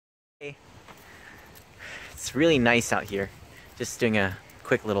Hey, it's really nice out here. Just doing a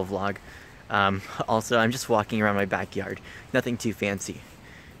quick little vlog. Also, I'm just walking around my backyard. Nothing too fancy.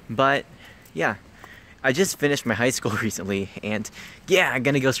 But, yeah. I just finished my high school recently, and yeah, I'm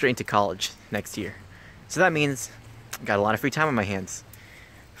gonna go straight into college next year. So that means I got a lot of free time on my hands.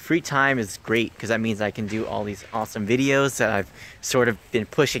 Free time is great, because that means I can do all these awesome videos that I've sort of been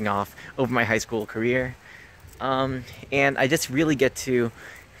pushing off over my high school career. And I just really get to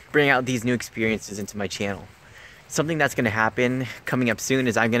bring out these new experiences into my channel. Something that's going to happen coming up soon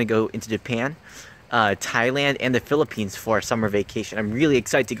is I'm going to go into Japan, Thailand, and the Philippines for a summer vacation. I'm really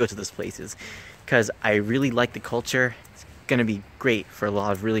excited to go to those places because I really like the culture. It's going to be great for a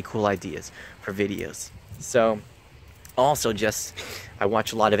lot of really cool ideas for videos. So also I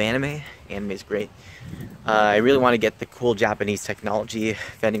watch a lot of anime. Anime is great. I really want to get the cool Japanese technology,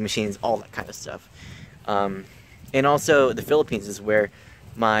 vending machines, all that kind of stuff. And also the Philippines is where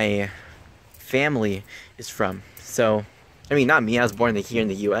my family is from. So, I mean, not me, I was born here in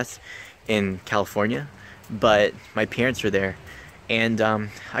the US, in California, but my parents were there. And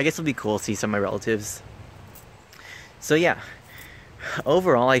I guess it'll be cool to see some of my relatives. So yeah,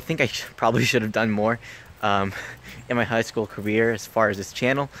 overall I think I probably should have done more in my high school career as far as this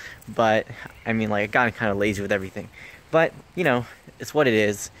channel. But, I mean, like, I got kind of lazy with everything. But, you know, it's what it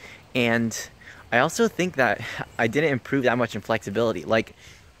is. And I also think that I didn't improve that much in flexibility. Like,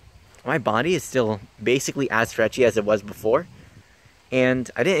 my body is still basically as stretchy as it was before,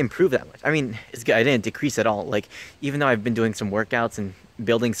 and I didn't improve that much. I mean, it's good. I didn't decrease at all. Like, even though I've been doing some workouts and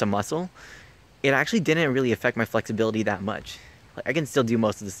building some muscle, it actually didn't really affect my flexibility that much. Like, I can still do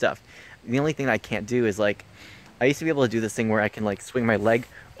most of the stuff. The only thing that I can't do is, like, I used to be able to do this thing where I can, like, swing my leg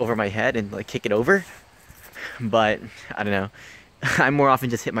over my head and, like, kick it over, but I don't know. I more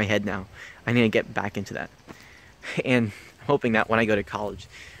often just hit my head now. I need to get back into that. And I'm hoping that when I go to college,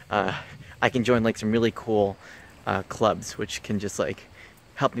 I can join like some really cool clubs, which can just like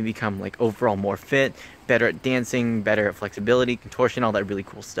help me become like overall more fit, better at dancing, better at flexibility, contortion, all that really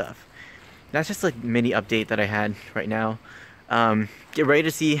cool stuff. That's just like mini update that I had right now. Get ready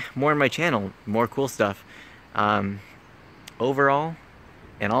to see more on my channel, more cool stuff. Overall,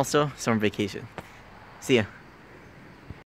 and also summer vacation. See ya.